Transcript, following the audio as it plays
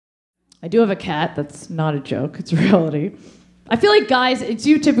I do have a cat. That's not a joke. It's reality. I feel like guys, it's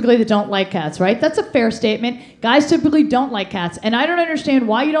you typically that don't like cats, right? That's a fair statement. Guys typically don't like cats. And I don't understand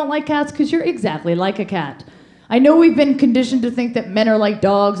why you don't like cats, because you're exactly like a cat. I know we've been conditioned to think that men are like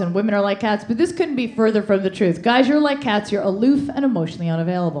dogs and women are like cats, but this couldn't be further from the truth. Guys, you're like cats. You're aloof and emotionally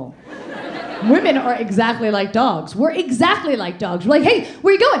unavailable. Women are exactly like dogs. We're exactly like dogs. We're like, hey,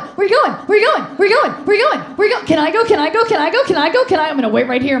 where you going? Where you going? Where you going? Where you going? Where you going? Where you going? Can I go? Can I go? Can I go? Can I go? Can I? I'm gonna wait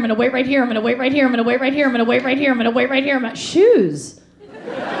right here. I'm gonna wait right here. I'm gonna wait right here. I'm gonna wait right here. I'm gonna wait right here. I'm gonna wait right here. I'm gonna shoes.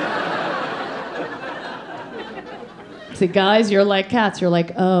 See, guys, you're like cats. You're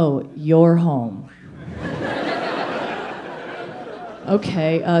like, oh, you're home.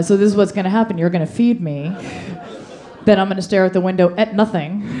 Okay, so this is what's gonna happen. You're gonna feed me. Then I'm gonna stare out the window at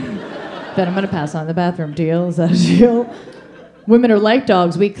nothing. Then I'm gonna pass on the bathroom. Deal? Is that a deal? Women are like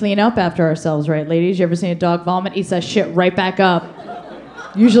dogs. We clean up after ourselves, right, ladies? You ever seen a dog vomit? Eats that shit right back up.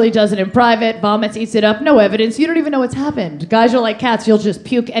 Usually does it in private, vomits, eats it up, no evidence. You don't even know what's happened. Guys are like cats. You'll just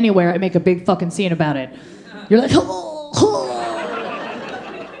puke anywhere and make a big fucking scene about it. You're like,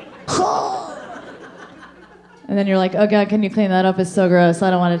 and then you're like, oh God, can you clean that up? It's so gross. I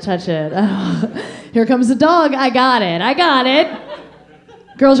don't want to touch it. Here comes the dog. I got it. I got it.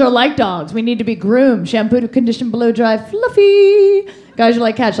 Girls are like dogs. We need to be groomed, shampooed, conditioned, blow dry, fluffy. Guys are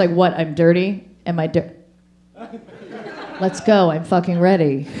like cats. Like, what? I'm dirty? Am I dirty? Let's go. I'm fucking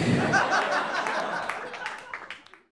ready.